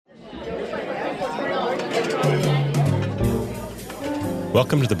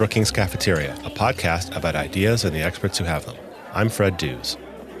Welcome to the Brookings Cafeteria, a podcast about ideas and the experts who have them. I'm Fred Dews.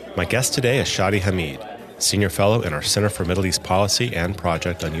 My guest today is Shadi Hamid, Senior Fellow in our Center for Middle East Policy and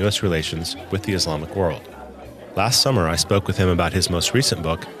Project on U.S. Relations with the Islamic World. Last summer, I spoke with him about his most recent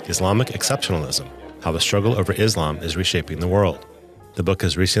book, Islamic Exceptionalism, How the Struggle Over Islam is Reshaping the World. The book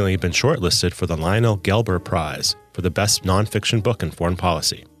has recently been shortlisted for the Lionel Gelber Prize for the best nonfiction book in foreign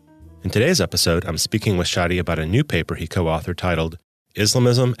policy. In today's episode, I'm speaking with Shadi about a new paper he co-authored titled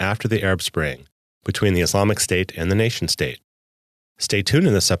Islamism After the Arab Spring, Between the Islamic State and the Nation-State. Stay tuned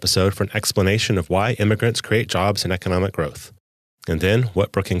in this episode for an explanation of why immigrants create jobs and economic growth, and then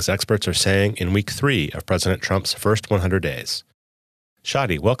what Brookings experts are saying in week 3 of President Trump's first 100 days.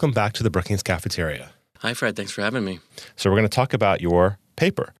 Shadi, welcome back to the Brookings Cafeteria. Hi, Fred. Thanks for having me. So we're going to talk about your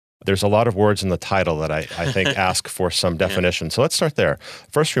paper. There's a lot of words in the title that I think ask for some definition. So let's start there.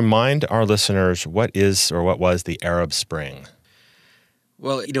 First, remind our listeners what is or what was the Arab Spring.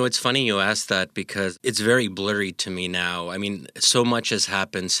 Well, it's funny you asked that because it's very blurry to me now. I mean, so much has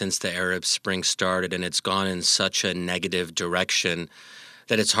happened since the Arab Spring started, and it's gone in such a negative direction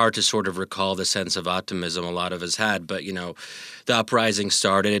that it's hard to sort of recall the sense of optimism a lot of us had. But, the uprising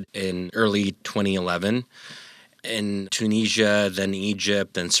started in early 2011 in Tunisia, then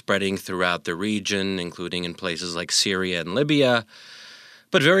Egypt, then spreading throughout the region, including in places like Syria and Libya.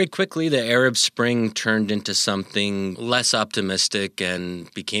 But very quickly, the Arab Spring turned into something less optimistic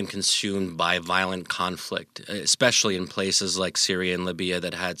and became consumed by violent conflict, especially in places like Syria and Libya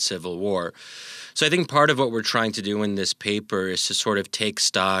that had civil war. So I think part of what we're trying to do in this paper is to sort of take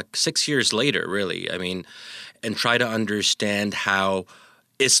stock 6 years later, really, and try to understand how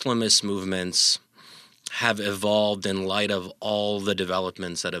Islamist movements have evolved in light of all the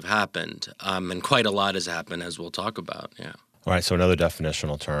developments that have happened. And quite a lot has happened, as we'll talk about, yeah. All right, so another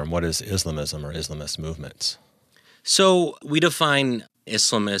definitional term. What is Islamism or Islamist movements? So we define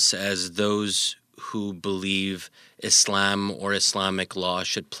Islamists as those who believe Islam or Islamic law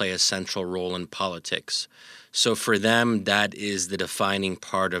should play a central role in politics. So for them, that is the defining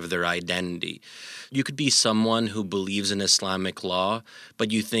part of their identity. You could be someone who believes in Islamic law,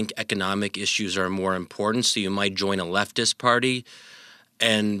 but you think economic issues are more important, so you might join a leftist party,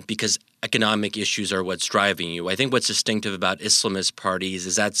 and because economic issues are what's driving you. I think what's distinctive about Islamist parties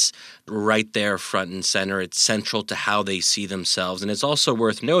is that's right there front and center. It's central to how they see themselves. And it's also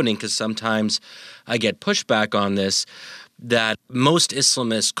worth noting, because sometimes I get pushback on this, that most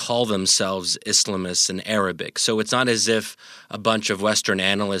Islamists call themselves Islamists in Arabic. So it's not as if a bunch of Western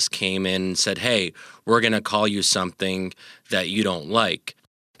analysts came in and said, hey, we're going to call you something that you don't like.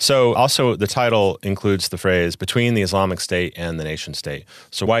 So also the title includes the phrase between the Islamic State and the nation state.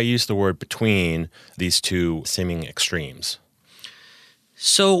 So why use the word between these two seeming extremes?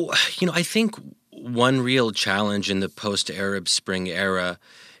 So, I think one real challenge in the post-Arab Spring era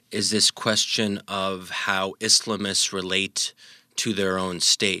is this question of how Islamists relate to their own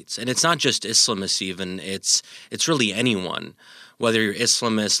states. And it's not just Islamists even, it's really anyone. Whether you're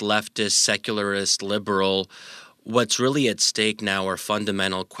Islamist, leftist, secularist, liberal, what's really at stake now are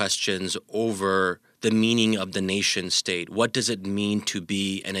fundamental questions over the meaning of the nation state. What does it mean to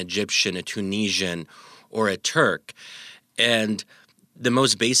be an Egyptian, a Tunisian, or a Turk? And the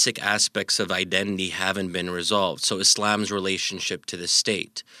most basic aspects of identity haven't been resolved. So Islam's relationship to the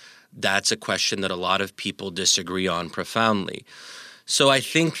state, that's a question that a lot of people disagree on profoundly. So I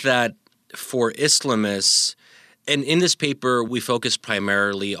think that for Islamists, and in this paper, we focus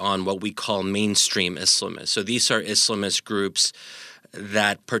primarily on what we call mainstream Islamists. So these are Islamist groups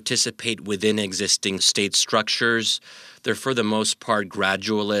that participate within existing state structures. They're for the most part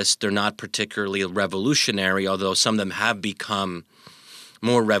gradualist. They're not particularly revolutionary, although some of them have become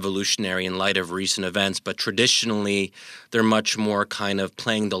more revolutionary in light of recent events. But traditionally, they're much more kind of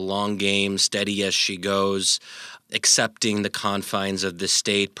playing the long game, steady as she goes, accepting the confines of the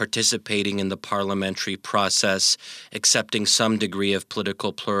state, participating in the parliamentary process, accepting some degree of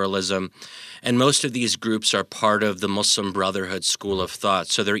political pluralism. And most of these groups are part of the Muslim Brotherhood school of thought.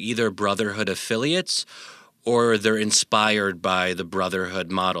 So they're either Brotherhood affiliates or they're inspired by the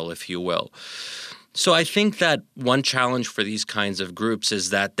Brotherhood model, if you will. So I think that one challenge for these kinds of groups is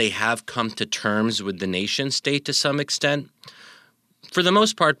that they have come to terms with the nation state to some extent, for the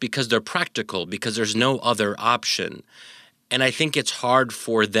most part because they're practical, because there's no other option. And I think it's hard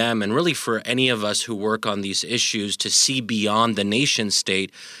for them, and really for any of us who work on these issues, to see beyond the nation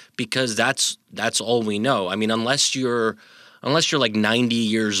state, because that's all we know. I mean, unless you're like 90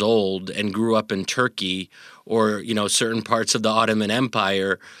 years old and grew up in Turkey or, certain parts of the Ottoman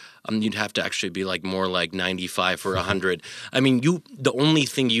Empire, You'd have to actually be like more like 95 or 100. I mean, the only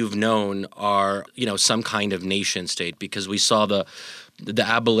thing you've known are, some kind of nation state, because we saw the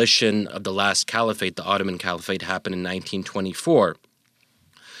abolition of the last caliphate, the Ottoman Caliphate, happened in 1924.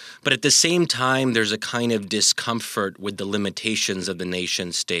 But at the same time, there's a kind of discomfort with the limitations of the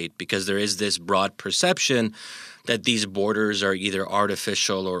nation state, because there is this broad perception that these borders are either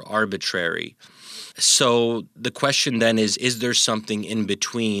artificial or arbitrary. So the question then is there something in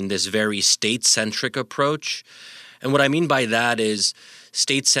between this very state-centric approach? And what I mean by that is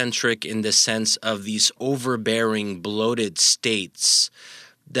state-centric in the sense of these overbearing, bloated states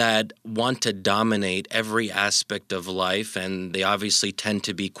that want to dominate every aspect of life, and they obviously tend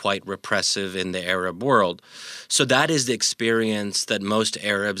to be quite repressive in the Arab world. So that is the experience that most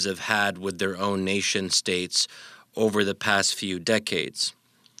Arabs have had with their own nation states over the past few decades.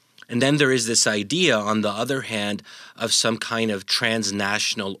 And then there is this idea, on the other hand, of some kind of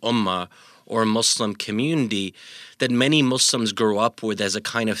transnational ummah or Muslim community that many Muslims grow up with as a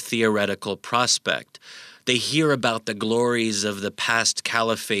kind of theoretical prospect. They hear about the glories of the past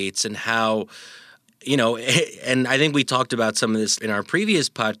caliphates and how, and I think we talked about some of this in our previous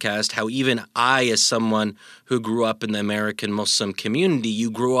podcast, how even I, as someone who grew up in the American Muslim community,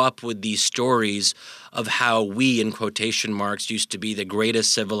 you grew up with these stories of how we, in quotation marks, used to be the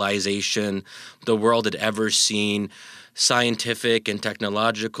greatest civilization the world had ever seen. Scientific and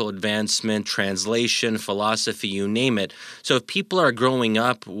technological advancement, translation, philosophy, you name it. So if people are growing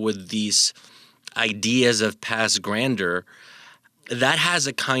up with these ideas of past grandeur, that has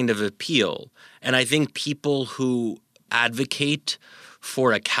a kind of appeal. And I think people who advocate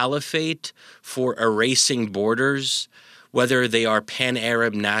for a caliphate, for erasing borders, whether they are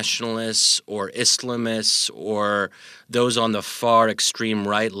pan-Arab nationalists or Islamists or those on the far extreme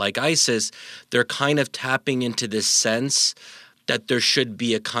right like ISIS, they're kind of tapping into this sense that there should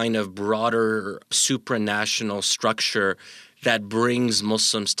be a kind of broader supranational structure that brings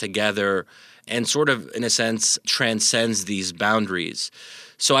Muslims together and sort of, in a sense, transcends these boundaries.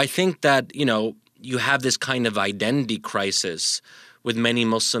 So I think that, you have this kind of identity crisis with many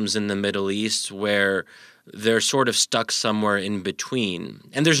Muslims in the Middle East where they're sort of stuck somewhere in between.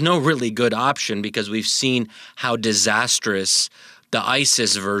 And there's no really good option, because we've seen how disastrous the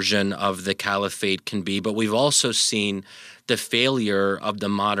ISIS version of the caliphate can be, but we've also seen the failure of the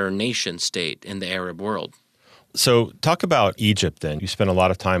modern nation state in the Arab world. So talk about Egypt then. You spent a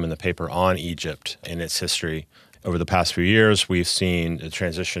lot of time in the paper on Egypt and its history. Over the past few years, we've seen a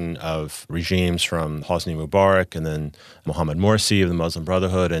transition of regimes from Hosni Mubarak and then Mohammed Morsi of the Muslim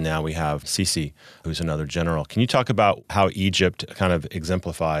Brotherhood, and now we have Sisi, who's another general. Can you talk about how Egypt kind of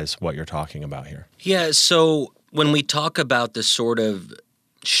exemplifies what you're talking about here? Yeah, so when we talk about the sort of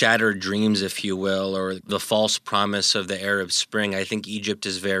shattered dreams, if you will, or the false promise of the Arab Spring, I think Egypt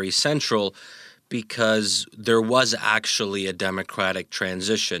is very central, because there was actually a democratic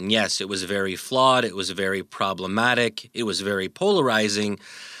transition. Yes, it was very flawed, it was very problematic, it was very polarizing,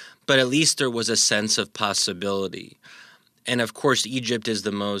 but at least there was a sense of possibility. And of course, Egypt is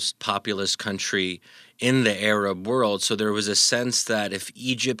the most populous country in the Arab world, so there was a sense that if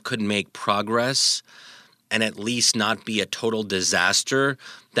Egypt could make progress and at least not be a total disaster,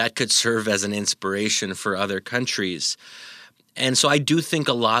 that could serve as an inspiration for other countries. And so I do think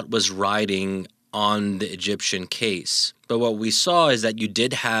a lot was riding on the Egyptian case. But what we saw is that you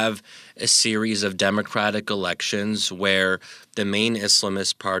did have a series of democratic elections where the main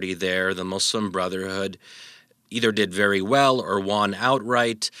Islamist party there, the Muslim Brotherhood, either did very well or won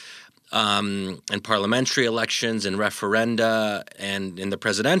outright in parliamentary elections and referenda and in the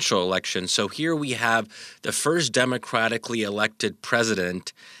presidential election. So here we have the first democratically elected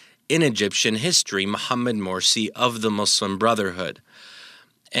president in Egyptian history, Mohammed Morsi of the Muslim Brotherhood.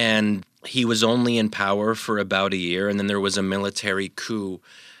 And he was only in power for about a year, and then there was a military coup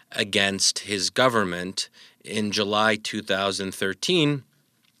against his government in July 2013.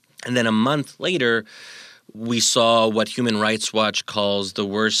 And then a month later, we saw what Human Rights Watch calls the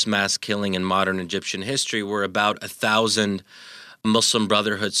worst mass killing in modern Egyptian history, where about 1,000 Muslim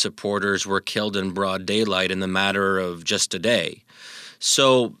Brotherhood supporters were killed in broad daylight in the matter of just a day.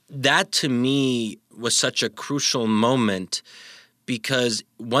 So that, to me, was such a crucial moment, because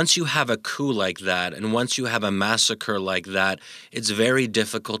once you have a coup like that and once you have a massacre like that, it's very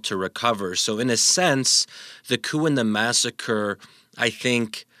difficult to recover. So in a sense, the coup and the massacre, I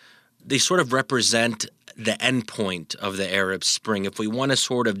think, they sort of represent the end point of the Arab Spring, if we want to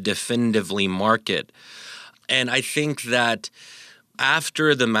sort of definitively mark it. And I think that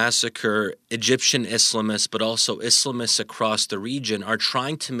after the massacre, Egyptian Islamists, but also Islamists across the region, are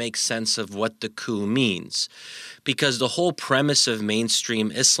trying to make sense of what the coup means. Because the whole premise of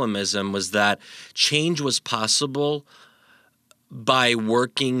mainstream Islamism was that change was possible by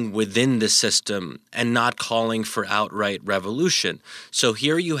working within the system and not calling for outright revolution. So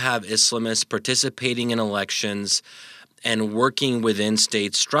here you have Islamists participating in elections and working within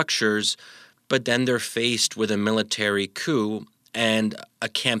state structures, but then they're faced with a military coup and a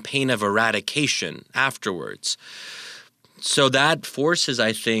campaign of eradication afterwards. So that forces,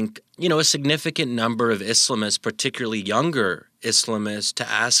 I think, a significant number of Islamists, particularly younger Islamists, to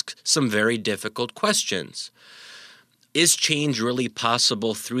ask some very difficult questions. Is change really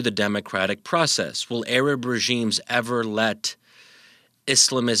possible through the democratic process? Will Arab regimes ever let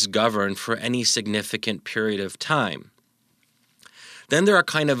Islamists govern for any significant period of time? Then there are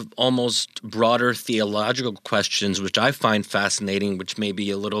kind of almost broader theological questions, which I find fascinating, which may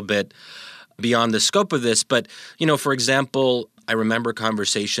be a little bit beyond the scope of this. But, for example, I remember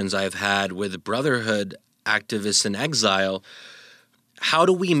conversations I've had with Brotherhood activists in exile. How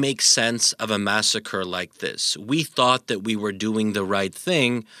do we make sense of a massacre like this? We thought that we were doing the right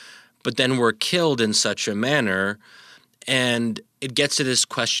thing, but then we're killed in such a manner. And it gets to this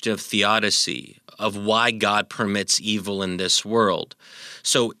question of theodicy, of why God permits evil in this world.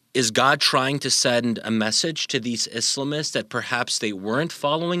 So is God trying to send a message to these Islamists that perhaps they weren't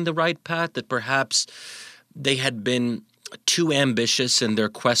following the right path, that perhaps they had been too ambitious in their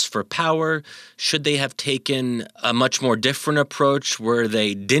quest for power? Should they have taken a much more different approach where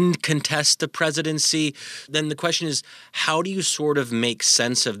they didn't contest the presidency? Then the question is, how do you sort of make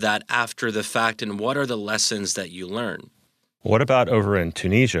sense of that after the fact, and what are the lessons that you learn? What about over in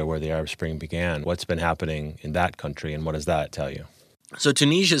Tunisia, where the Arab Spring began? What's been happening in that country, and what does that tell you? So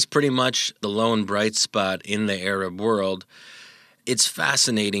Tunisia is pretty much the lone bright spot in the Arab world. It's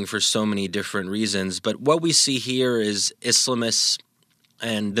fascinating for so many different reasons, but what we see here is Islamists,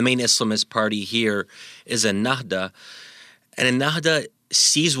 and the main Islamist party here is Ennahda, and Ennahda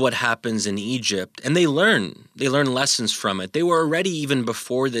sees what happens in Egypt, and they learn lessons from it. They were already, even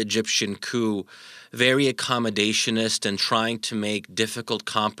before the Egyptian coup, very accommodationist and trying to make difficult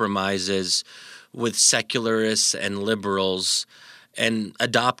compromises with secularists and liberals and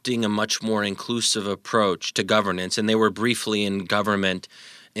adopting a much more inclusive approach to governance. And they were briefly in government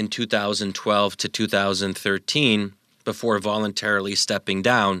in 2012 to 2013 before voluntarily stepping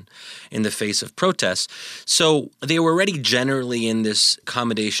down in the face of protests. So they were already generally in this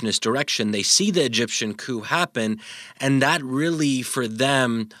accommodationist direction. They see the Egyptian coup happen, and that really, for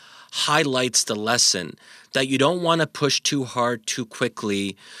them, highlights the lesson that you don't want to push too hard too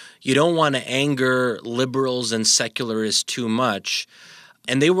quickly. You don't want to anger liberals and secularists too much.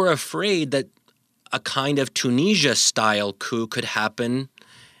 And they were afraid that a kind of Tunisia-style coup could happen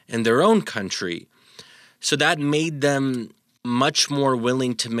in their own country. So that made them much more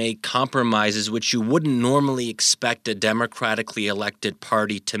willing to make compromises, which you wouldn't normally expect a democratically elected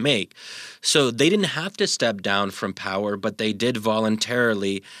party to make. So they didn't have to step down from power, but they did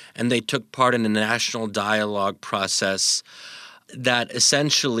voluntarily, and they took part in a national dialogue process that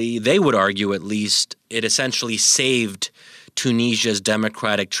essentially, they would argue at least, it essentially saved Tunisia's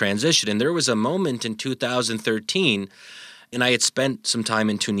democratic transition. And there was a moment in 2013, and I had spent some time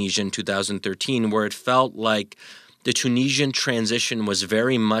in Tunisia in 2013, where it felt like the Tunisian transition was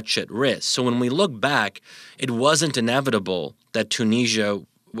very much at risk. So when we look back, it wasn't inevitable that Tunisia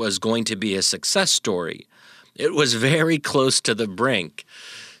was going to be a success story. It was very close to the brink.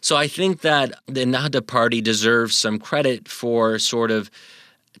 So I think that the Ennahda party deserves some credit for sort of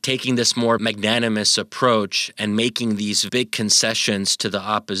taking this more magnanimous approach and making these big concessions to the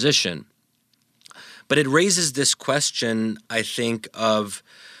opposition. But it raises this question, I think, of,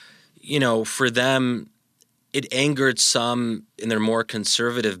 for them, it angered some in their more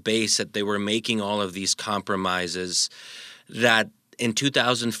conservative base that they were making all of these compromises, that in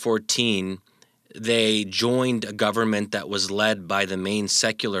 2014 they joined a government that was led by the main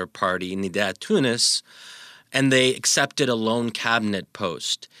secular party, Nidat Tunis, and they accepted a lone cabinet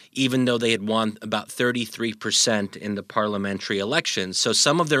post, even though they had won about 33% in the parliamentary elections. So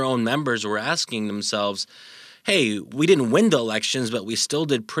some of their own members were asking themselves, hey, we didn't win the elections, but we still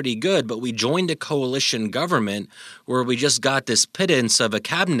did pretty good. But we joined a coalition government where we just got this pittance of a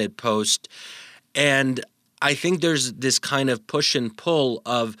cabinet post. And I think there's this kind of push and pull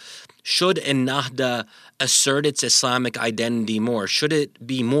of, should Ennahda assert its Islamic identity more? Should it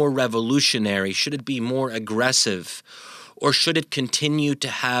be more revolutionary? Should it be more aggressive? Or should it continue to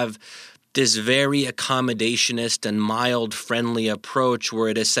have this very accommodationist and mild, friendly approach where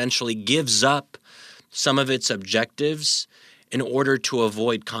it essentially gives up some of its objectives in order to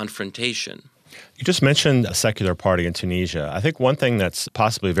avoid confrontation. You just mentioned a secular party in Tunisia. I think one thing that's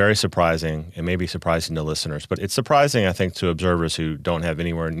possibly very surprising, and maybe surprising to listeners, but it's surprising, I think, to observers who don't have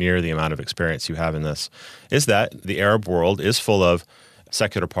anywhere near the amount of experience you have in this, is that the Arab world is full of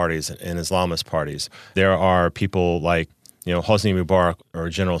secular parties and Islamist parties. There are people like, Hosni Mubarak or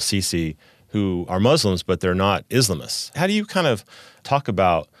General Sisi who are Muslims, but they're not Islamists. How do you kind of talk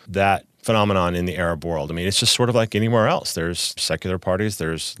about that phenomenon in the Arab world? I mean, it's just sort of like anywhere else. There's secular parties,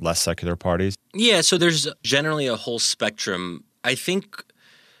 there's less secular parties. Yeah, so there's generally a whole spectrum. I think,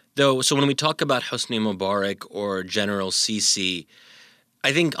 though, so when we talk about Hosni Mubarak or General Sisi,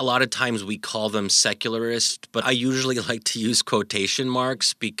 I think a lot of times we call them secularist, but I usually like to use quotation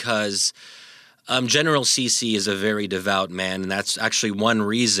marks because General Sisi is a very devout man, and that's actually one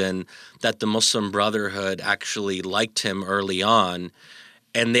reason that the Muslim Brotherhood actually liked him early on.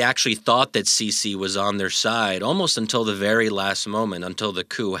 And they actually thought that Sisi was on their side almost until the very last moment, until the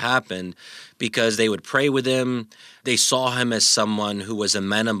coup happened, because they would pray with him. They saw him as someone who was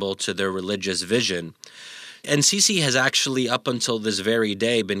amenable to their religious vision. And Sisi has actually, up until this very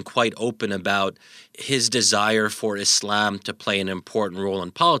day, been quite open about his desire for Islam to play an important role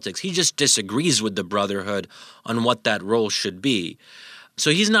in politics. He just disagrees with the Brotherhood on what that role should be. So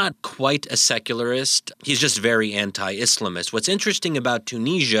he's not quite a secularist. He's just very anti-Islamist. What's interesting about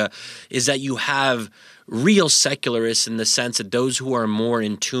Tunisia is that you have real secularists in the sense that those who are more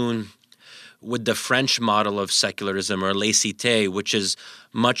in tune with the French model of secularism or laïcité, which is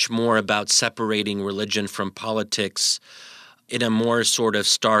much more about separating religion from politics in a more sort of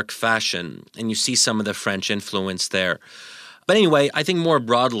stark fashion. And you see some of the French influence there. But anyway, I think more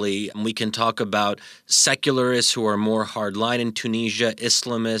broadly, we can talk about secularists who are more hardline in Tunisia,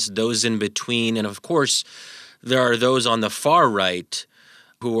 Islamists, those in between. And of course, there are those on the far right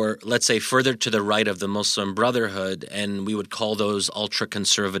who are, let's say, further to the right of the Muslim Brotherhood, and we would call those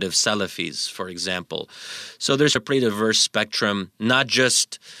ultra-conservative Salafis, for example. So there's a pretty diverse spectrum, not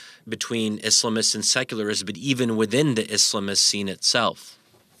just between Islamists and secularists, but even within the Islamist scene itself.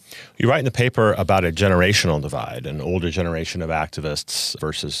 You write in the paper about a generational divide, an older generation of activists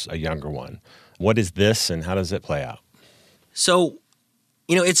versus a younger one. What is this, and how does it play out? So,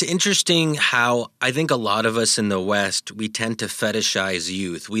 it's interesting how I think a lot of us in the West, we tend to fetishize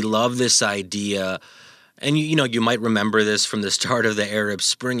youth. We love this idea, and you might remember this from the start of the Arab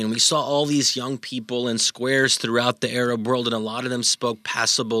Spring, and we saw all these young people in squares throughout the Arab world, and a lot of them spoke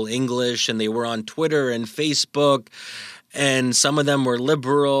passable English, and they were on Twitter and Facebook, and some of them were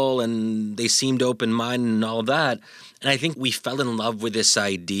liberal, and they seemed open-minded and all that. And I think we fell in love with this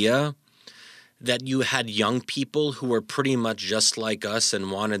idea that you had young people who were pretty much just like us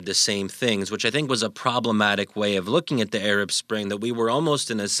and wanted the same things, which I think was a problematic way of looking at the Arab Spring, that we were almost,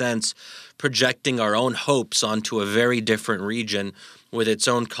 in a sense, projecting our own hopes onto a very different region with its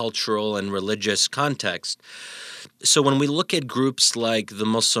own cultural and religious context. So when we look at groups like the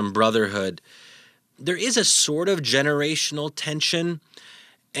Muslim Brotherhood, there is a sort of generational tension,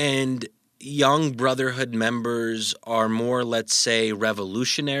 and young Brotherhood members are more, let's say,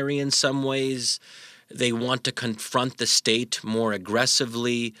 revolutionary in some ways. They want to confront the state more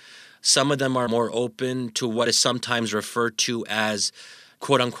aggressively. Some of them are more open to what is sometimes referred to as,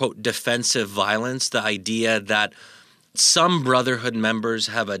 quote-unquote, defensive violence, the idea that some Brotherhood members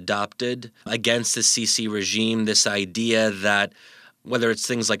have adopted against the Sisi regime, this idea that whether it's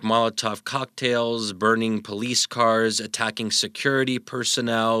things like Molotov cocktails, burning police cars, attacking security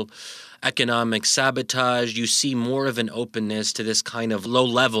personnel, economic sabotage, you see more of an openness to this kind of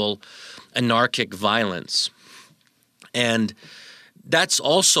low-level anarchic violence. And that's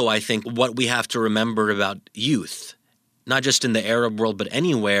also, I think, what we have to remember about youth, not just in the Arab world but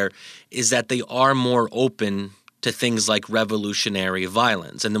anywhere, is that they are more open to things like revolutionary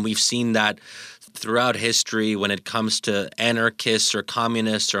violence. And then we've seen that throughout history when it comes to anarchists or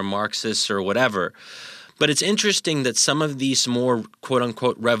communists or Marxists or whatever. But it's interesting that some of these more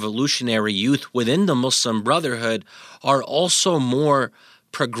quote-unquote revolutionary youth within the Muslim Brotherhood are also more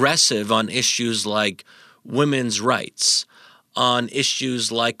progressive on issues like women's rights, on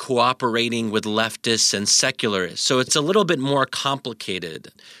issues like cooperating with leftists and secularists. So it's a little bit more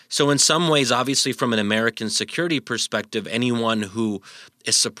complicated. So in some ways, obviously from an American security perspective, anyone who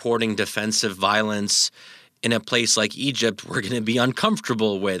is supporting defensive violence in a place like Egypt, we're going to be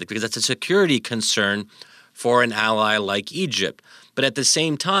uncomfortable with, because that's a security concern for an ally like Egypt. But at the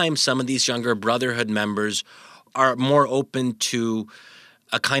same time, some of these younger Brotherhood members are more open to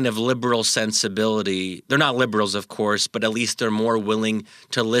a kind of liberal sensibility. They're not liberals, of course, but at least they're more willing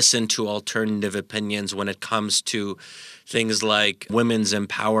to listen to alternative opinions when it comes to things like women's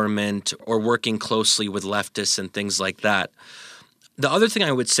empowerment or working closely with leftists and things like that. The other thing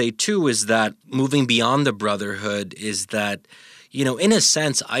I would say, too, is that moving beyond the Brotherhood is that, in a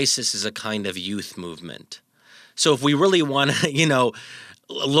sense, ISIS is a kind of youth movement. So if we really want to,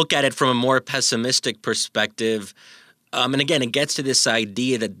 look at it from a more pessimistic perspective, and again, it gets to this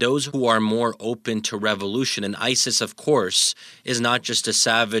idea that those who are more open to revolution, and ISIS, of course, is not just a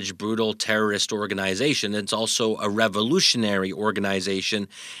savage, brutal terrorist organization. It's also a revolutionary organization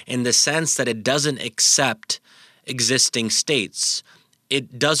in the sense that it doesn't accept existing states.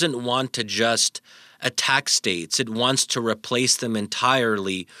 It doesn't want to just attack states. It wants to replace them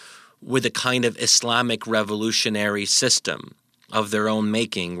entirely with a kind of Islamic revolutionary system of their own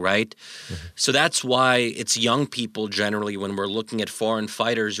making, right? Mm-hmm. So that's why it's young people generally when we're looking at foreign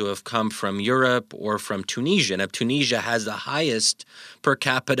fighters who have come from Europe or from Tunisia. And if Tunisia has the highest per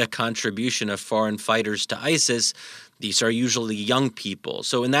capita contribution of foreign fighters to ISIS, these are usually young people.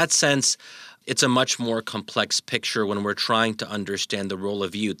 So in that sense, it's a much more complex picture when we're trying to understand the role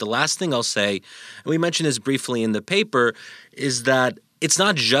of youth. The last thing I'll say, and we mentioned this briefly in the paper, is that it's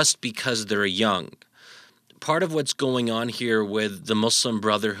not just because they're young. Part of what's going on here with the Muslim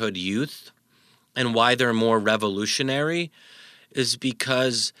Brotherhood youth and why they're more revolutionary is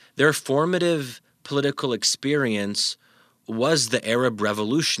because their formative political experience was the Arab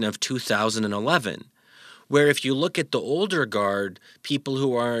Revolution of 2011, where if you look at the older guard, people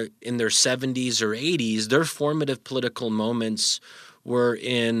who are in their 70s or 80s, their formative political moments were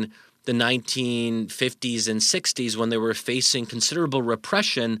in the 1950s and 60s when they were facing considerable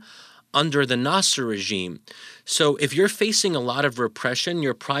repression under the Nasser regime. So if you're facing a lot of repression,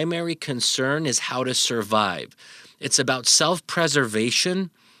 your primary concern is how to survive. It's about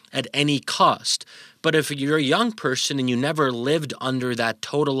self-preservation at any cost. But if you're a young person and you never lived under that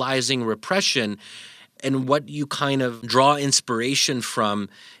totalizing repression, and what you kind of draw inspiration from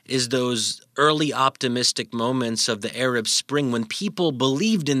is those early optimistic moments of the Arab Spring when people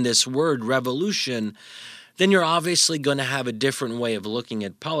believed in this word revolution, then you're obviously going to have a different way of looking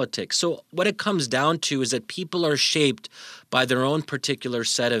at politics. So what it comes down to is that people are shaped by their own particular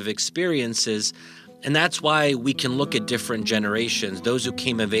set of experiences, and that's why we can look at different generations, those who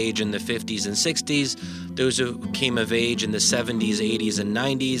came of age in the 50s and 60s, those who came of age in the 70s, 80s, and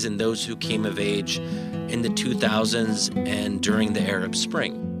 90s, and those who came of age in the 2000s and during the Arab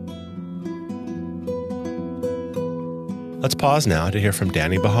Spring. Let's pause now to hear from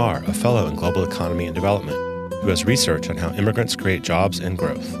Danny Bahar, a fellow in global economy and development, who has research on how immigrants create jobs and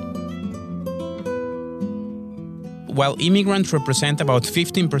growth. While immigrants represent about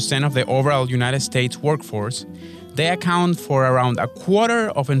 15% of the overall United States workforce, they account for around a quarter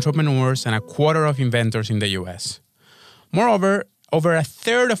of entrepreneurs and a quarter of inventors in the U.S. Moreover, over a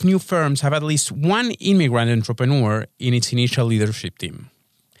third of new firms have at least one immigrant entrepreneur in its initial leadership team.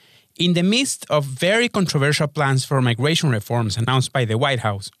 In the midst of very controversial plans for migration reforms announced by the White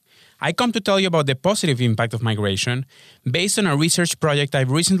House, I come to tell you about the positive impact of migration based on a research project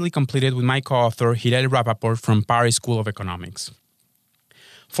I've recently completed with my co-author Hillel Rappaport from Paris School of Economics.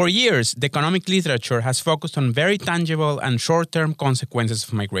 For years, the economic literature has focused on very tangible and short-term consequences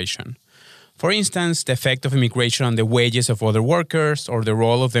of migration. For instance, the effect of immigration on the wages of other workers or the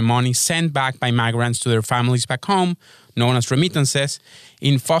role of the money sent back by migrants to their families back home, known as remittances,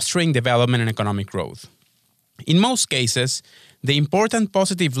 in fostering development and economic growth. In most cases, the important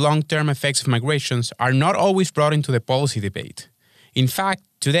positive long-term effects of migrations are not always brought into the policy debate. In fact,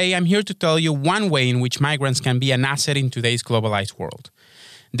 today I'm here to tell you one way in which migrants can be an asset in today's globalized world.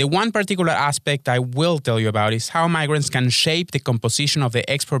 The one particular aspect I will tell you about is how migrants can shape the composition of the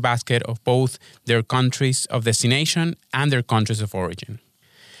export basket of both their countries of destination and their countries of origin.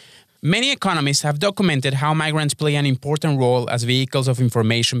 Many economists have documented how migrants play an important role as vehicles of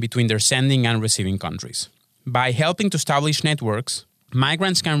information between their sending and receiving countries. By helping to establish networks,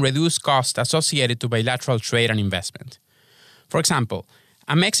 migrants can reduce costs associated to bilateral trade and investment. For example,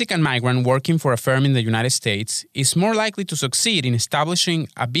 a Mexican migrant working for a firm in the United States is more likely to succeed in establishing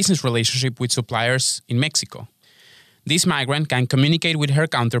a business relationship with suppliers in Mexico. This migrant can communicate with her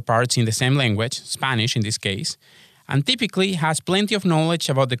counterparts in the same language, Spanish in this case, and typically has plenty of knowledge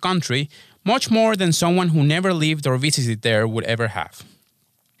about the country, much more than someone who never lived or visited there would ever have.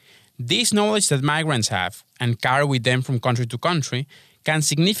 This knowledge that migrants have and carry with them from country to country can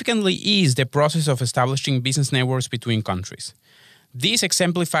significantly ease the process of establishing business networks between countries. This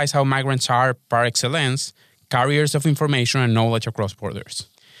exemplifies how migrants are, par excellence, carriers of information and knowledge across borders.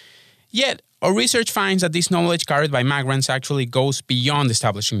 Yet, our research finds that this knowledge carried by migrants actually goes beyond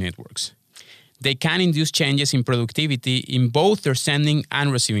establishing networks. They can induce changes in productivity in both their sending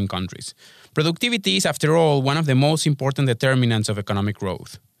and receiving countries. Productivity is, after all, one of the most important determinants of economic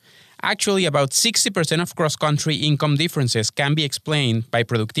growth. Actually, about 60% of cross-country income differences can be explained by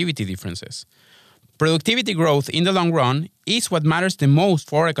productivity differences. Productivity growth in the long run is what matters the most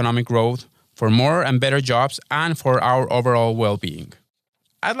for economic growth, for more and better jobs, and for our overall well-being.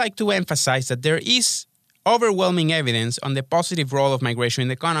 I'd like to emphasize that there is overwhelming evidence on the positive role of migration in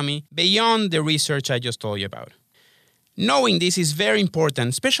the economy beyond the research I just told you about. Knowing this is very important,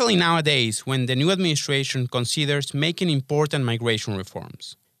 especially nowadays when the new administration considers making important migration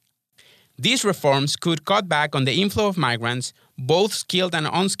reforms. These reforms could cut back on the inflow of migrants, both skilled and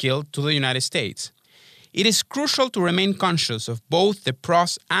unskilled, to the United States. It is crucial to remain conscious of both the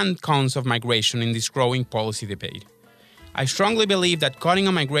pros and cons of migration in this growing policy debate. I strongly believe that cutting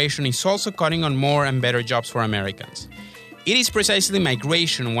on migration is also cutting on more and better jobs for Americans. It is precisely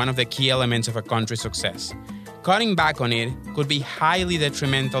migration one of the key elements of a country's success. Cutting back on it could be highly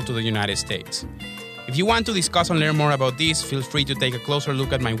detrimental to the United States. If you want to discuss and learn more about this, feel free to take a closer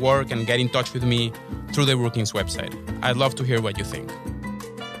look at my work and get in touch with me through the Brookings website. I'd love to hear what you think.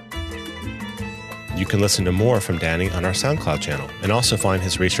 You can listen to more from Danny on our SoundCloud channel and also find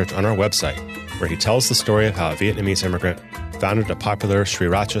his research on our website, where he tells the story of how a Vietnamese immigrant founded a popular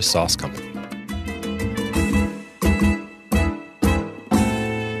sriracha sauce company.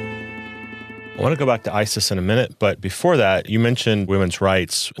 I want to go back to ISIS in a minute, but before that, you mentioned women's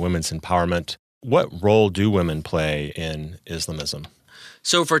rights, women's empowerment. What role do women play in Islamism?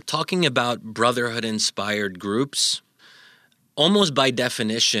 So if we're talking about brotherhood-inspired groups, almost by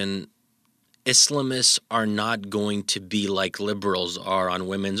definition, Islamists are not going to be like liberals are on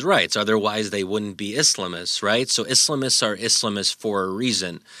women's rights. Otherwise, they wouldn't be Islamists, right? So Islamists are Islamists for a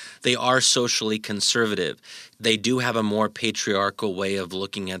reason. They are socially conservative. They do have a more patriarchal way of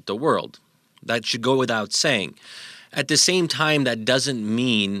looking at the world. That should go without saying. At the same time, that doesn't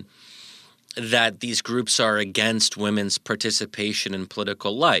mean that these groups are against women's participation in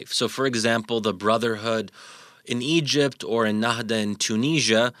political life. So, for example, the Brotherhood in Egypt or in Nahda in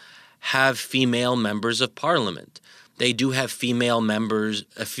Tunisia have female members of parliament. They do have female leaders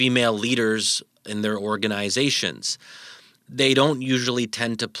in their organizations. They don't usually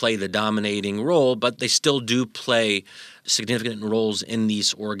tend to play the dominating role, but they still do play significant roles in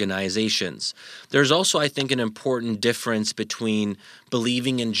these organizations. There's also, I think, an important difference between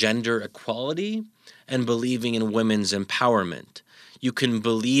believing in gender equality and believing in women's empowerment. You can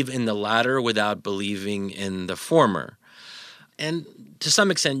believe in the latter without believing in the former. And to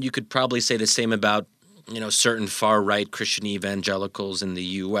some extent, you could probably say the same about, certain far-right Christian evangelicals in the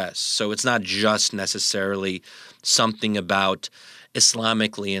U.S. So it's not just necessarily something about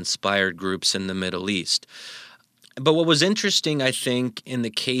Islamically inspired groups in the Middle East. But what was interesting, I think, in the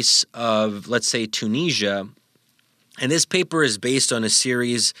case of, let's say, Tunisia, and this paper is based on a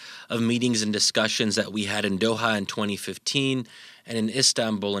series of meetings and discussions that we had in Doha in 2015 and in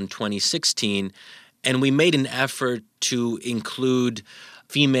Istanbul in 2016, and we made an effort to include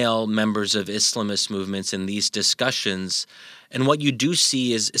female members of Islamist movements in these discussions. And what you do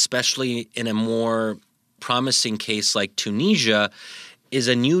see is, especially in a more promising case like Tunisia, is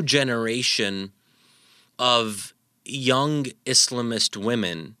a new generation of young Islamist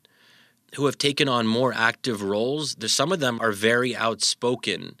women who have taken on more active roles. Some of them are very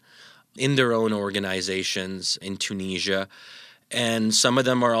outspoken in their own organizations in Tunisia, and some of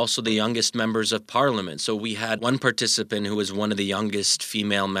them are also the youngest members of parliament. So we had one participant who was one of the youngest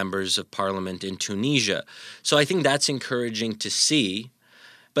female members of parliament in Tunisia. So I think that's encouraging to see,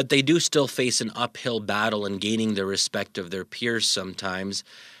 but they do still face an uphill battle in gaining the respect of their peers sometimes,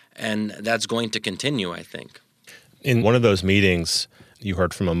 and that's going to continue, I think. In one of those meetings, you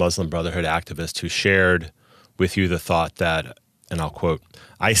heard from a Muslim Brotherhood activist who shared with you the thought that, and I'll quote,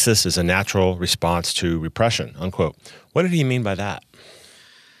 ISIS is a natural response to repression, unquote. What did he mean by that?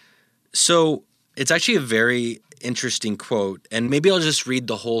 So it's actually a very interesting quote, and maybe I'll just read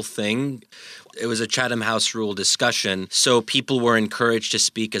the whole thing. It was a Chatham House Rule discussion, so people were encouraged to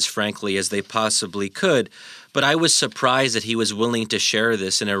speak as frankly as they possibly could. But I was surprised that he was willing to share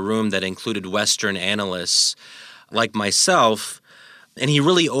this in a room that included Western analysts like myself, and he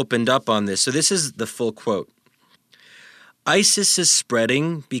really opened up on this. So this is the full quote. ISIS is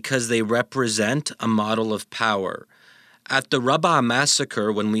spreading because they represent a model of power. At the Rabaa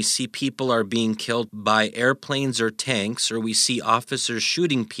massacre, when we see people are being killed by airplanes or tanks, or we see officers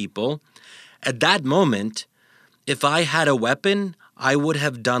shooting people, at that moment, if I had a weapon, I would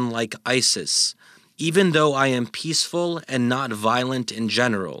have done like ISIS, even though I am peaceful and not violent in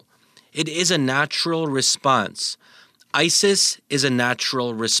general. It is a natural response. ISIS is a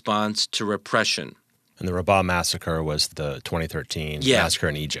natural response to repression. And the Rabaa massacre was the 2013 massacre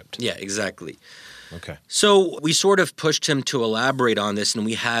in Egypt. Yeah, exactly. Okay. So we sort of pushed him to elaborate on this, and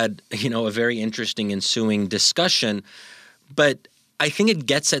we had, a very interesting ensuing discussion. But I think it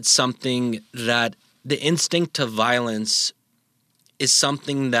gets at something that the instinct to violence is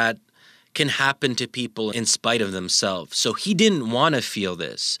something that can happen to people in spite of themselves. So he didn't want to feel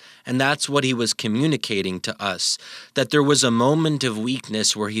this, and that's what he was communicating to us, that there was a moment of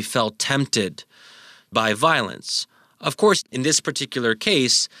weakness where he felt tempted by violence. Of course, in this particular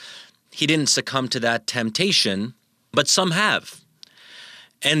case, he didn't succumb to that temptation, but some have.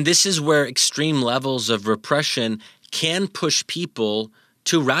 And this is where extreme levels of repression can push people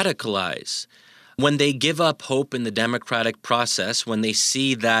to radicalize. When they give up hope in the democratic process, when they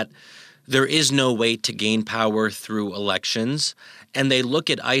see that there is no way to gain power through elections, and they look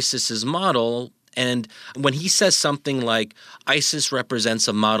at ISIS's model, and when he says something like, ISIS represents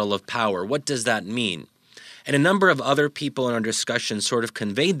a model of power, what does that mean? And a number of other people in our discussion sort of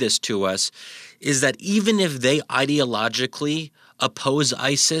conveyed this to us, is that even if they ideologically oppose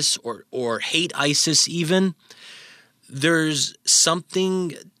ISIS or hate ISIS even, there's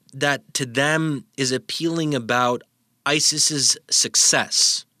something that to them is appealing about ISIS's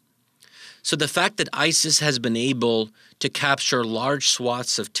success. So the fact that ISIS has been able to capture large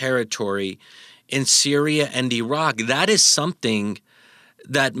swaths of territory in Syria and Iraq, that is something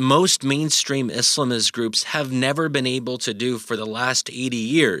that most mainstream Islamist groups have never been able to do for the last 80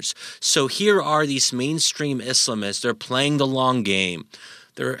 years. So here are these mainstream Islamists, they're playing the long game.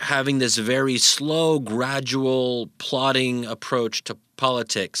 They're having this very slow, gradual, plodding approach to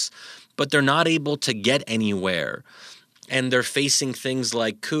politics, but they're not able to get anywhere. And they're facing things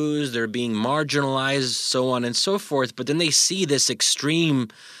like coups, they're being marginalized, so on and so forth. But then they see this extreme,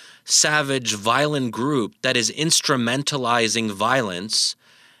 savage, violent group that is instrumentalizing violence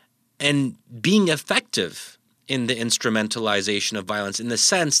and being effective in the instrumentalization of violence in the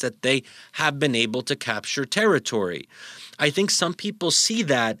sense that they have been able to capture territory. I think some people see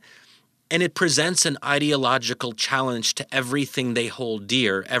that, and it presents an ideological challenge to everything they hold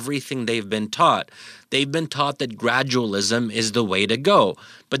dear, everything they've been taught. They've been taught that gradualism is the way to go.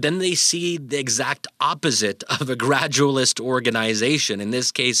 But then they see the exact opposite of a gradualist organization, in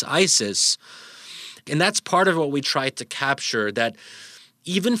this case ISIS. And that's part of what we try to capture, that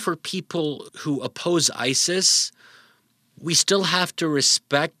even for people who oppose ISIS, we still have to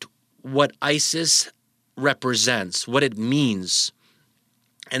respect what ISIS represents, what it means,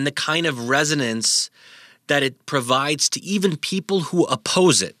 and the kind of resonance that it provides to even people who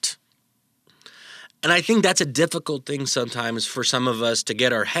oppose it. And I think that's a difficult thing sometimes for some of us to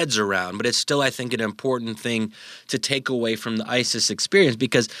get our heads around, but it's still, I think, an important thing to take away from the ISIS experience,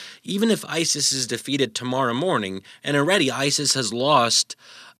 because even if ISIS is defeated tomorrow morning, and already ISIS has lost,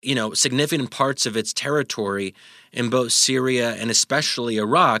 significant parts of its territory in both Syria and especially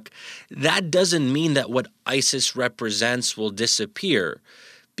Iraq, that doesn't mean that what ISIS represents will disappear.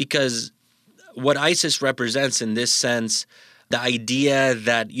 Because what ISIS represents in this sense, the idea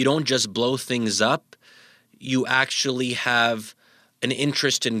that you don't just blow things up, you actually have an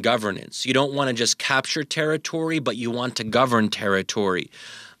interest in governance. You don't want to just capture territory, but you want to govern territory.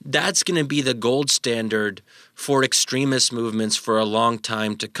 That's going to be the gold standard for extremist movements for a long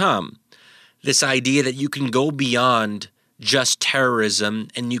time to come. This idea that you can go beyond just terrorism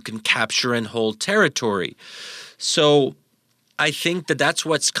and you can capture and hold territory. So I think that that's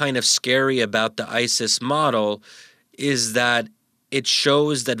what's kind of scary about the ISIS model, is that it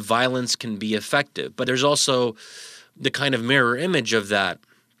shows that violence can be effective. But there's also the kind of mirror image of that.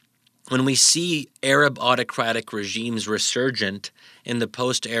 When we see Arab autocratic regimes resurgent in the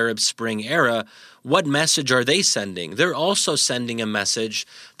post-Arab Spring era, what message are they sending? They're also sending a message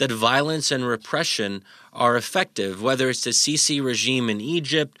that violence and repression are effective, whether it's the Sisi regime in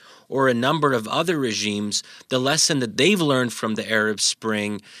Egypt or a number of other regimes. The lesson that they've learned from the Arab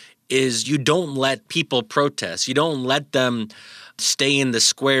Spring is you don't let people protest. You don't let them stay in the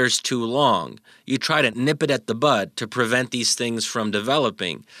squares too long. You try to nip it at the bud to prevent these things from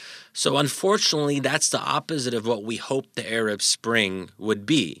developing. So unfortunately, that's the opposite of what we hoped the Arab Spring would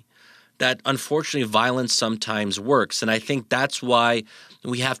be. That unfortunately violence sometimes works. And I think that's why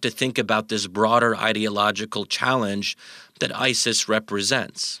we have to think about this broader ideological challenge that ISIS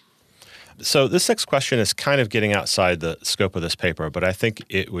represents. So this next question is kind of getting outside the scope of this paper, but I think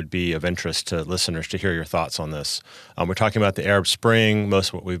it would be of interest to listeners to hear your thoughts on this. We're talking about the Arab Spring. Most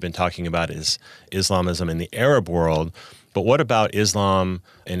of what we've been talking about is Islamism in the Arab world. But what about Islam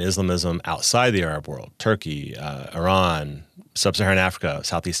and Islamism outside the Arab world? Turkey, Iran, Sub-Saharan Africa,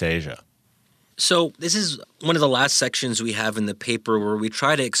 Southeast Asia? So this is one of the last sections we have in the paper where we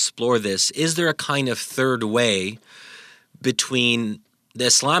try to explore this. Is there a kind of third way between the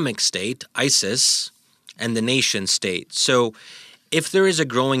Islamic State, ISIS, and the nation state? So if there is a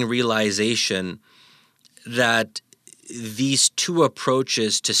growing realization that these two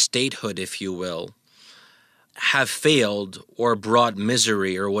approaches to statehood, if you will, have failed or brought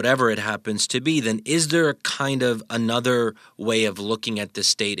misery or whatever it happens to be, then is there a kind of another way of looking at the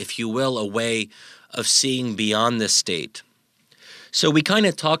state, if you will, a way of seeing beyond the state? So we kind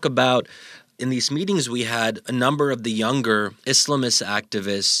of talk about, in these meetings we had, a number of the younger Islamist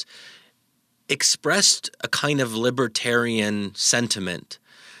activists expressed a kind of libertarian sentiment,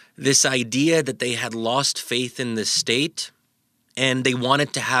 this idea that they had lost faith in the state and they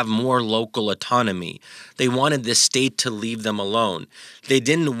wanted to have more local autonomy. They wanted the state to leave them alone. They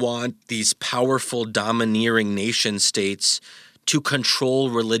didn't want these powerful, domineering nation states to control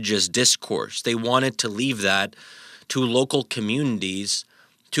religious discourse. They wanted to leave that to local communities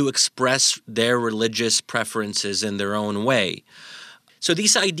to express their religious preferences in their own way. So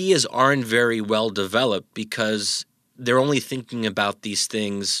these ideas aren't very well developed because they're only thinking about these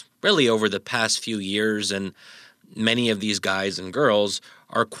things really over the past few years, and many of these guys and girls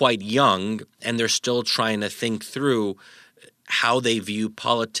are quite young and they're still trying to think through how they view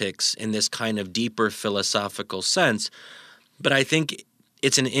politics in this kind of deeper philosophical sense. But I think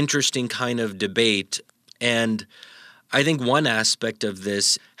it's an interesting kind of debate, and I think one aspect of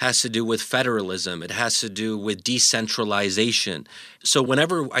this has to do with federalism. It has to do with decentralization. So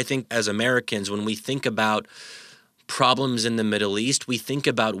whenever, I think, as Americans, when we think about problems in the Middle East, we think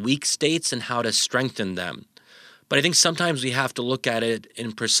about weak states and how to strengthen them. But I think sometimes we have to look at it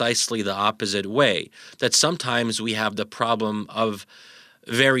in precisely the opposite way, that sometimes we have the problem of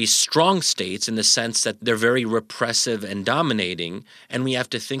very strong states in the sense that they're very repressive and dominating, and we have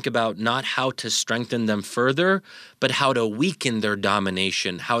to think about not how to strengthen them further, but how to weaken their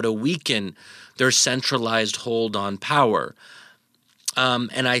domination, how to weaken their centralized hold on power.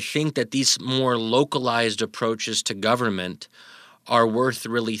 And I think that these more localized approaches to government are worth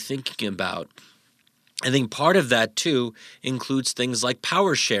really thinking about. I think part of that, too, includes things like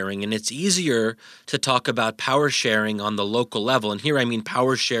power sharing, and it's easier to talk about power sharing on the local level. And here I mean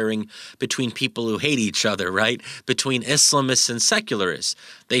power sharing between people who hate each other, right? Between Islamists and secularists.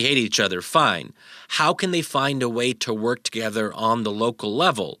 They hate each other, fine. How can they find a way to work together on the local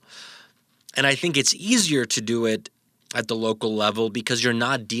level? And I think it's easier to do it at the local level because you're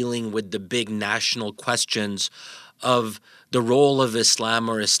not dealing with the big national questions of the role of Islam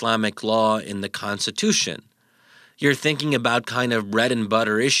or Islamic law in the Constitution. You're thinking about kind of bread and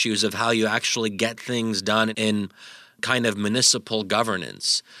butter issues of how you actually get things done in kind of municipal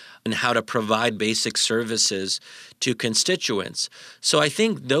governance and how to provide basic services to constituents. So I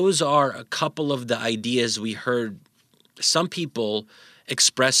think those are a couple of the ideas we heard some people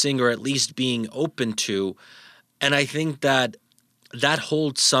expressing or at least being open to. And I think that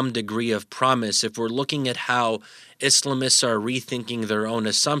holds some degree of promise. If we're looking at how Islamists are rethinking their own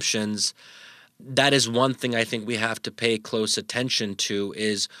assumptions, that is one thing I think we have to pay close attention to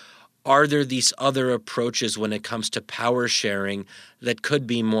is, are there these other approaches when it comes to power sharing that could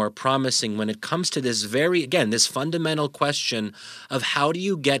be more promising when it comes to this this fundamental question of how do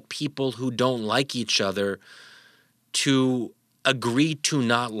you get people who don't like each other to agree to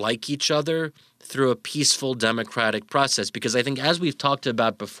not like each other through a peaceful democratic process? Because I think, as we've talked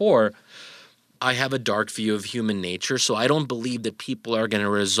about before, I have a dark view of human nature, so I don't believe that people are going to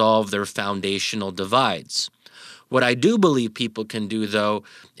resolve their foundational divides. What I do believe people can do, though,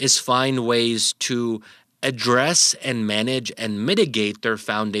 is find ways to address and manage and mitigate their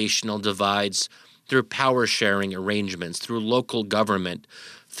foundational divides through power-sharing arrangements, through local government,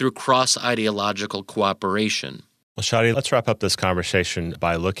 through cross-ideological cooperation. Well, Shadi, let's wrap up this conversation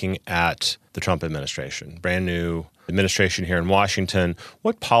by looking at the Trump administration, brand new administration here in Washington.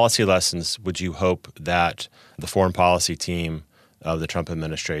 What policy lessons would you hope that the foreign policy team of the Trump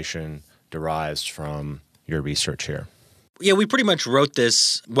administration derives from your research here? Yeah, we pretty much wrote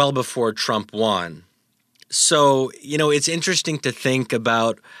this well before Trump won. So, it's interesting to think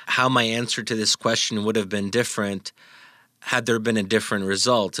about how my answer to this question would have been different had there been a different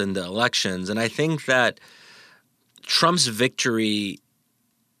result in the elections. And I think that Trump's victory,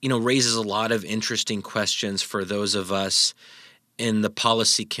 raises a lot of interesting questions for those of us in the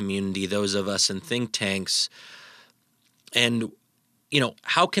policy community, those of us in think tanks. And,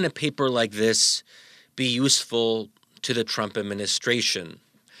 how can a paper like this be useful to the Trump administration?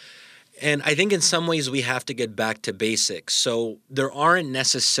 And I think in some ways we have to get back to basics. So there aren't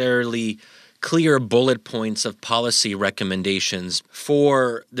necessarily clear bullet points of policy recommendations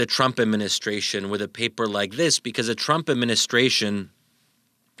for the Trump administration with a paper like this, because the Trump administration,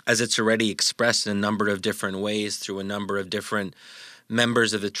 as it's already expressed in a number of different ways through a number of different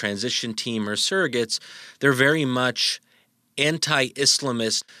members of the transition team or surrogates, they're very much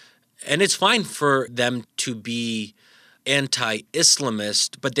anti-Islamist. And it's fine for them to be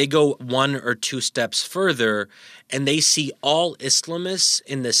anti-Islamist, but they go one or two steps further and they see all Islamists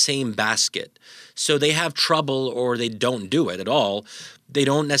in the same basket. So they have trouble, or they don't do it at all. They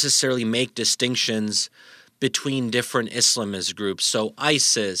don't necessarily make distinctions between different Islamist groups. So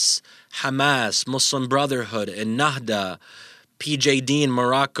ISIS, Hamas, Muslim Brotherhood, and Nahda, PJD in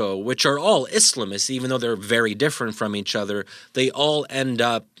Morocco, which are all Islamists, even though they're very different from each other, they all end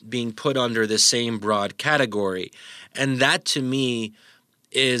up being put under the same broad category. And that, to me,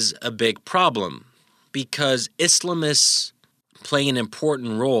 is a big problem, because Islamists play an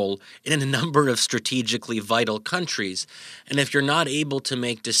important role in a number of strategically vital countries. And if you're not able to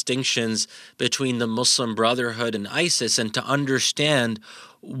make distinctions between the Muslim Brotherhood and ISIS, and to understand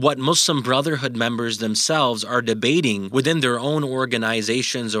what Muslim Brotherhood members themselves are debating within their own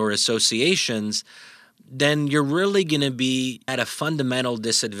organizations or associations, then you're really going to be at a fundamental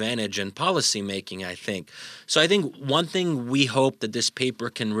disadvantage in policymaking, I think. So I think one thing we hope that this paper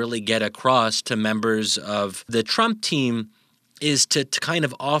can really get across to members of the Trump team is to kind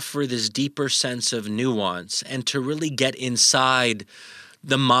of offer this deeper sense of nuance and to really get inside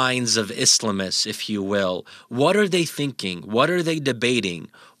the minds of Islamists, if you will. What are they thinking? What are they debating?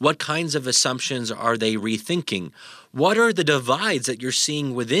 What kinds of assumptions are they rethinking? What are the divides that you're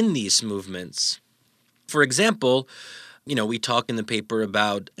seeing within these movements? For example, we talk in the paper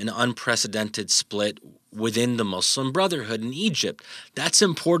about an unprecedented split within the Muslim Brotherhood in Egypt. That's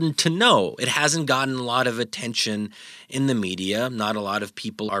important to know. It hasn't gotten a lot of attention in the media. Not a lot of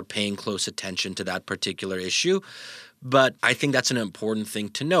people are paying close attention to that particular issue. But I think that's an important thing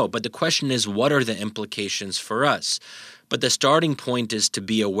to know. But the question is, what are the implications for us? But the starting point is to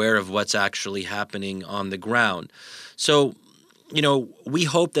be aware of what's actually happening on the ground. So, we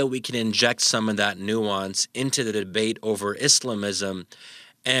hope that we can inject some of that nuance into the debate over Islamism.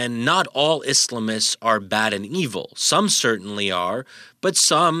 And not all Islamists are bad and evil. Some certainly are, but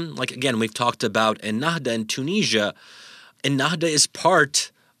some, like again, we've talked about Ennahda in Tunisia. Ennahda is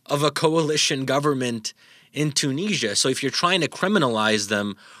part of a coalition government in Tunisia. So if you're trying to criminalize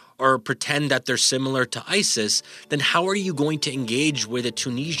them or pretend that they're similar to ISIS, then how are you going to engage with a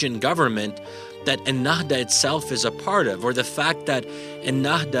Tunisian government that Ennahda itself is a part of? Or the fact that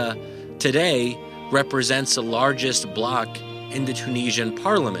Ennahda today represents the largest bloc in the Tunisian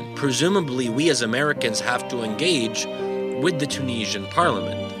parliament. Presumably, we as Americans have to engage with the Tunisian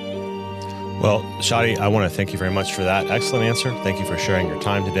parliament. Well, Shadi, I want to thank you very much for that excellent answer. Thank you for sharing your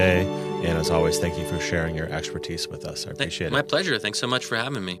time today. And as always, thank you for sharing your expertise with us. I appreciate it. My pleasure. Thanks so much for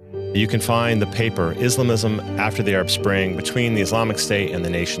having me. You can find the paper, Islamism After the Arab Spring, Between the Islamic State and the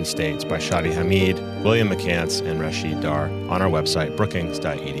Nation States by Shadi Hamid, William McCants, and Rashid Dar on our website,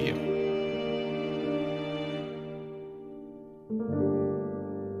 brookings.edu.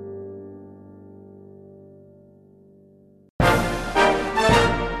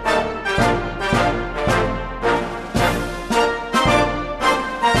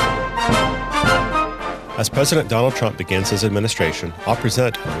 As President Donald Trump begins his administration, I'll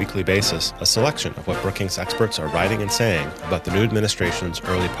present on a weekly basis a selection of what Brookings experts are writing and saying about the new administration's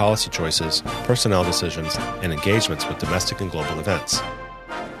early policy choices, personnel decisions, and engagements with domestic and global events.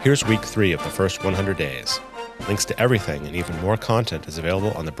 Here's week 3 of the first 100 days. Links to everything and even more content is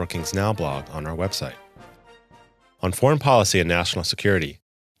available on the Brookings Now blog on our website. On foreign policy and national security,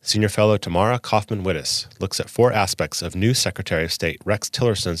 Senior Fellow Tamara Kaufman-Wittes looks at 4 aspects of new Secretary of State Rex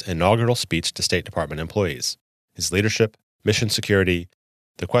Tillerson's inaugural speech to State Department employees: his leadership, mission security,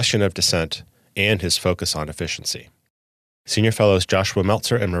 the question of dissent, and his focus on efficiency. Senior Fellows Joshua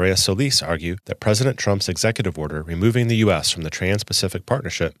Meltzer and Maria Solis argue that President Trump's executive order removing the U.S. from the Trans-Pacific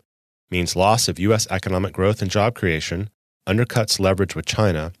Partnership means loss of U.S. economic growth and job creation, undercuts leverage with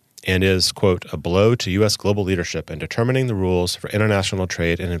China, and is, quote, a blow to U.S. global leadership in determining the rules for international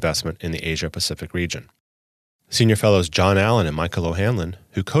trade and investment in the Asia-Pacific region. Senior Fellows John Allen and Michael O'Hanlon,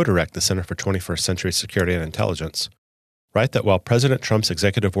 who co-direct the Center for 21st Century Security and Intelligence, write that while President Trump's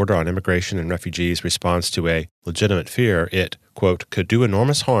executive order on immigration and refugees responds to a legitimate fear, it, quote, could do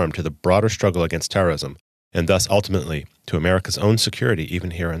enormous harm to the broader struggle against terrorism, and thus ultimately to America's own security even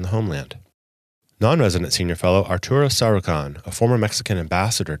here in the homeland. Non-resident Senior Fellow Arturo Sarucan, a former Mexican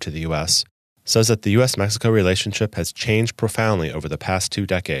ambassador to the U.S., says that the U.S.-Mexico relationship has changed profoundly over the past 2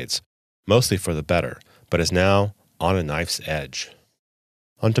 decades, mostly for the better, but is now on a knife's edge.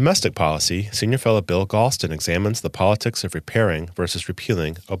 On domestic policy, Senior Fellow Bill Galston examines the politics of repairing versus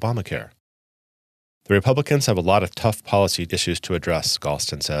repealing Obamacare. The Republicans have a lot of tough policy issues to address,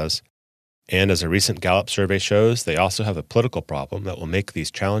 Galston says, and as a recent Gallup survey shows, they also have a political problem that will make these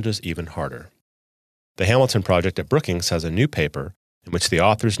challenges even harder. The Hamilton Project at Brookings has a new paper in which the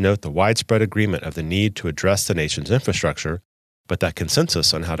authors note the widespread agreement of the need to address the nation's infrastructure, but that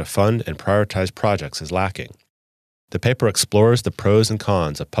consensus on how to fund and prioritize projects is lacking. The paper explores the pros and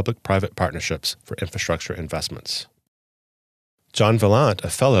cons of public-private partnerships for infrastructure investments. John Villant, a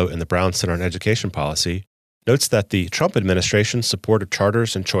fellow in the Brown Center on Education Policy, notes that the Trump administration's support of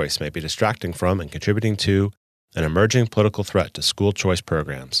charters and choice may be distracting from and contributing to an emerging political threat to school choice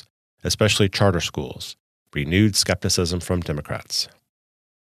programs, especially charter schools, renewed skepticism from Democrats.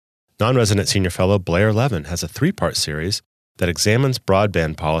 Non-resident senior fellow Blair Levin has a three-part series that examines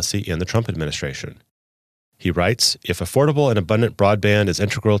broadband policy in the Trump administration. He writes, if affordable and abundant broadband is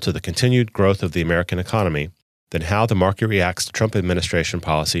integral to the continued growth of the American economy, then how the market reacts to Trump administration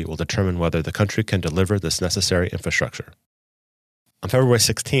policy will determine whether the country can deliver this necessary infrastructure. On February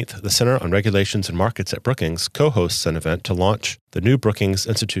 16th, the Center on Regulations and Markets at Brookings co-hosts an event to launch the new Brookings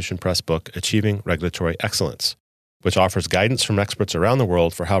Institution Press book, Achieving Regulatory Excellence, which offers guidance from experts around the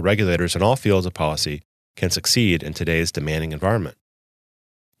world for how regulators in all fields of policy can succeed in today's demanding environment.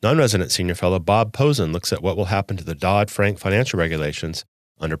 Non-resident senior fellow Bob Posen looks at what will happen to the Dodd-Frank financial regulations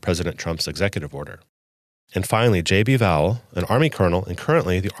under President Trump's executive order. And finally, J.B. Vowell, an Army colonel and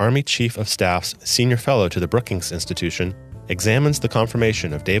currently the Army Chief of Staff's senior fellow to the Brookings Institution, examines the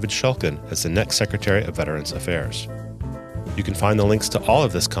confirmation of David Shulkin as the next Secretary of Veterans Affairs. You can find the links to all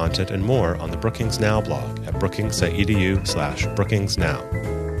of this content and more on the Brookings Now blog at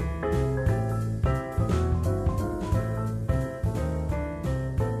brookings.edu/brookingsnow.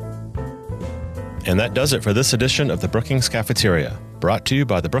 And that does it for this edition of the Brookings Cafeteria, brought to you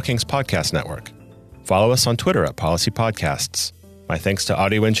by the Brookings Podcast Network. Follow us on Twitter at Policy Podcasts. My thanks to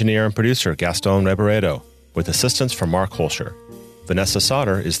audio engineer and producer Gaston Reboredo, with assistance from Mark Holscher. Vanessa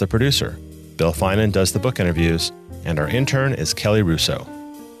Sauter is the producer. Bill Finan does the book interviews, and our intern is Kelly Russo.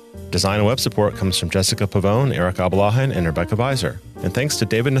 Design and web support comes from Jessica Pavone, Eric Abalahan, and Rebecca Weiser. And thanks to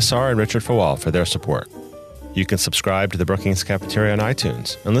David Nassar and Richard Fawal for their support. You can subscribe to the Brookings Cafeteria on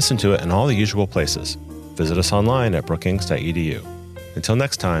iTunes and listen to it in all the usual places. Visit us online at brookings.edu. Until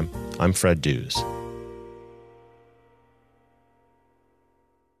next time, I'm Fred Dews.